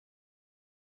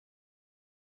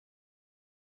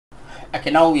Okay,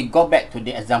 now we go back to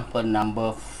the example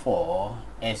number 4.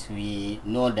 As we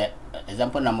know that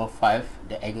example number 5,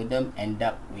 the algorithm end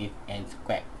up with n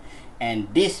squared.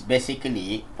 And this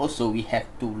basically also we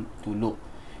have to look.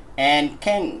 And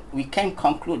we can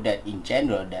conclude that in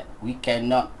general that we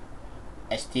cannot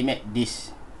estimate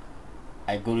this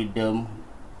algorithm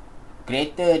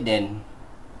greater than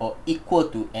or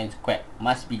equal to n squared.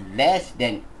 Must be less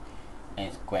than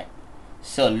n squared.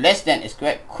 So less than n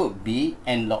squared could be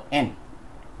n log n.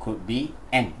 Could be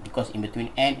n, because in between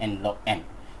n and log n.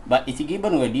 But it's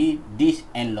given already this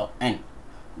n log n.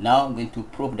 Now I'm going to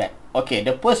prove that. Okay,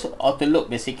 the first auto look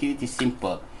basically is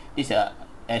simple. This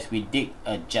as we did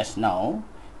just now,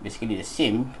 basically the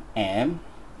same. M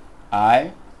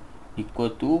I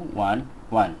equal to 1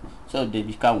 1. So they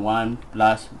become 1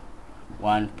 plus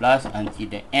until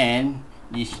the n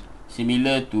is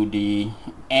similar to the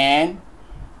n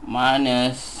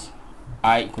minus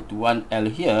I equal to 1 L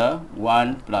here,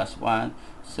 1 plus 1,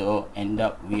 so end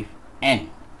up with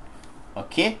n.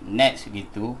 Okay, next we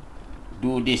get to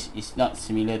do this. It's not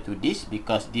similar to this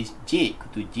because this j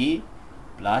equal to j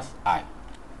plus I.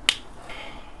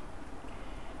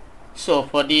 So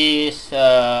for this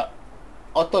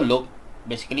auto loop,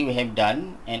 basically we have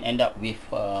done and end up with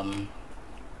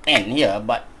n here,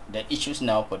 but the issues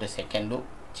now for the second loop,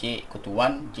 j equal to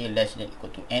 1, j less than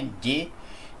equal to n, j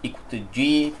equal to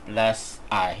j plus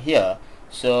I here.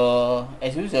 So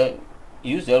as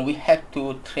usual we have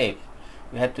to trace.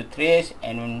 We have to trace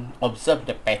and observe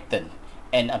the pattern.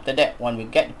 And after that, when we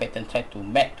get the pattern, try to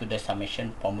map to the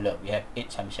summation formula. We have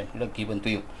 8 summation formula given to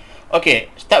you. Okay,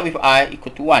 start with I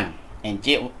equal to 1 and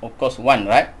j of course 1,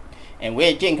 right? And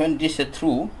where j and this is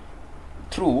true,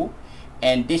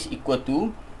 and this equal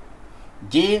to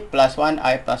j plus 1,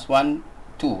 I plus 1,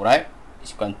 2, right?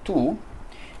 It's equal to 2.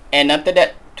 And after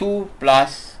that, 2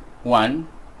 plus 1,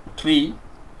 3,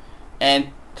 and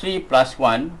 3 plus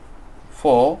 1,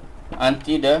 4,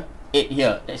 until the 8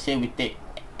 here. Let's say we take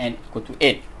n equal to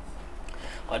 8.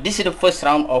 This is the first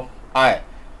round of I.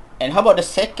 And how about the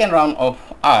second round of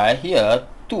I here?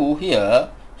 2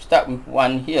 here, start with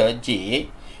 1 here,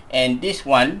 j, and this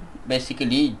one,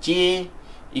 basically, j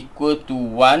equal to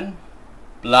 1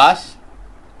 plus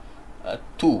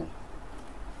 2.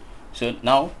 So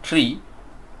now 3.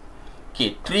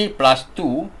 Okay, 3 plus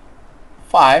 2,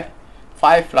 5.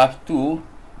 5 plus 2,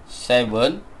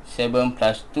 7. 7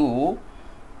 plus 2,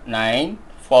 9.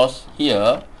 4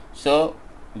 here. So,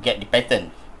 we get the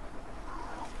pattern.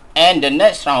 And the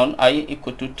next round, I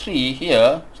equal to 3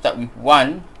 here. Start with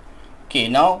 1. Okay,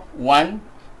 now 1.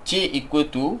 J equal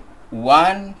to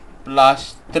 1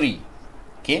 plus 3.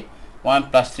 Okay,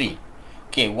 1 plus 3.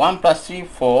 Okay, 1 plus 3,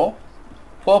 4.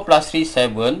 4 plus 3,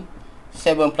 7.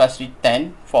 7 plus 3,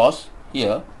 10. 4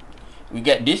 here. We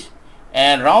get this.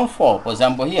 And round 4, for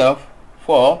example here,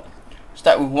 4.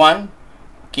 Start with 1.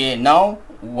 Okay, now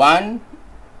 1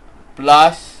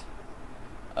 plus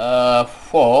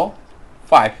 4,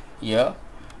 5 here.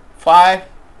 5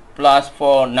 plus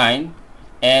 4, 9.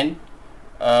 And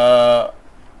 4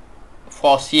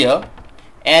 here.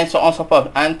 And so on so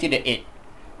forth until the 8.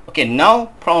 Okay,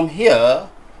 now from here,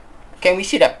 can we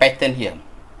see that pattern here?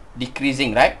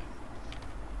 Decreasing, right?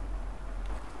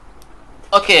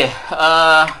 Okay,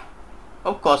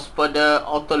 of course, for the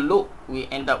auto loop,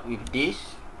 we end up with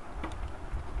this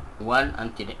 1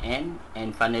 until the end,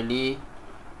 and finally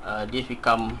this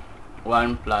become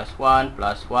 1 plus 1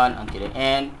 plus 1 until the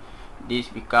end.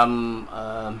 This become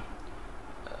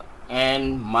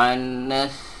n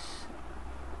minus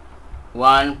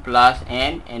 1 plus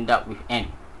n, end up with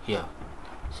n here.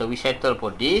 So we settle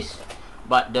for this,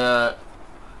 but the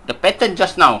pattern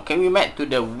just now, can we map to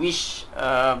the which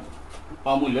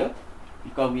formula?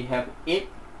 Because we have 8,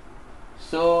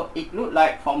 so it look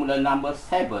like formula number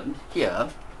 7 here.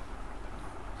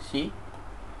 See,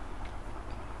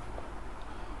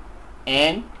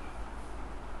 and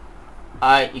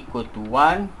I equal to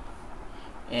 1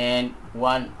 and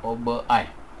 1 over I,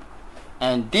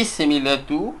 and this similar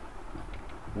to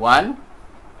 1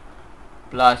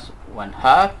 plus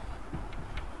 1/2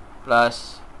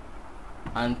 plus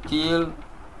until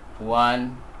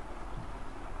 1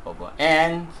 over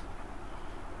n,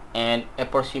 and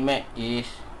approximate is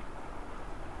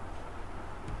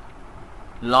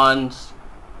ln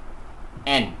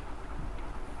n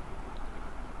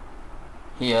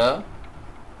here.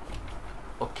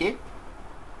 Okay,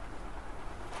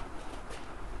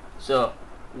 so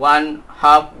 1/2,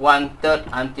 1/3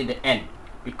 until the n,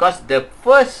 because the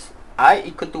first I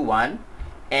equal to 1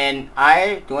 and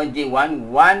I to 1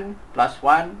 1 plus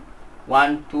 1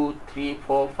 1 2 3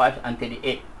 4 5 until the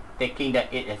 8, taking the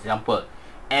 8 example.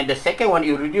 And the second one,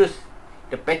 you reduce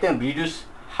the pattern reduce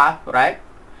half, right?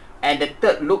 And the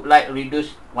third look like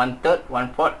reduce 1/3,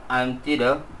 1/4 until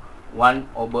the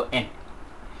 1/n.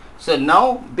 So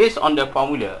now based on the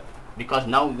formula, because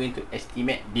now we're going to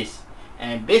estimate this,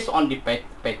 and based on the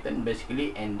pattern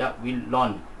basically end up with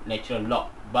natural log.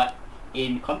 But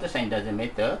in computer science doesn't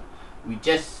matter, we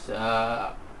just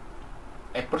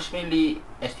approximately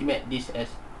estimate this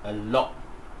as a log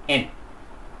n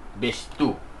base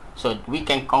 2. So we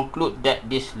can conclude that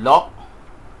this log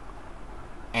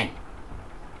n,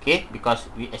 okay, because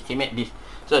we estimate this.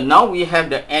 So now we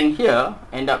have the n here,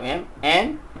 end up n,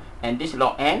 and this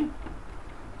log n.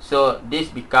 So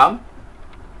this become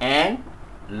n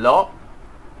log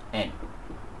n.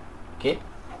 Okay,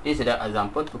 this is the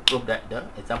example to prove that the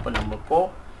example number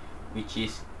 4, which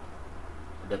is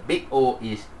the big O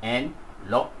is n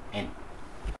log n.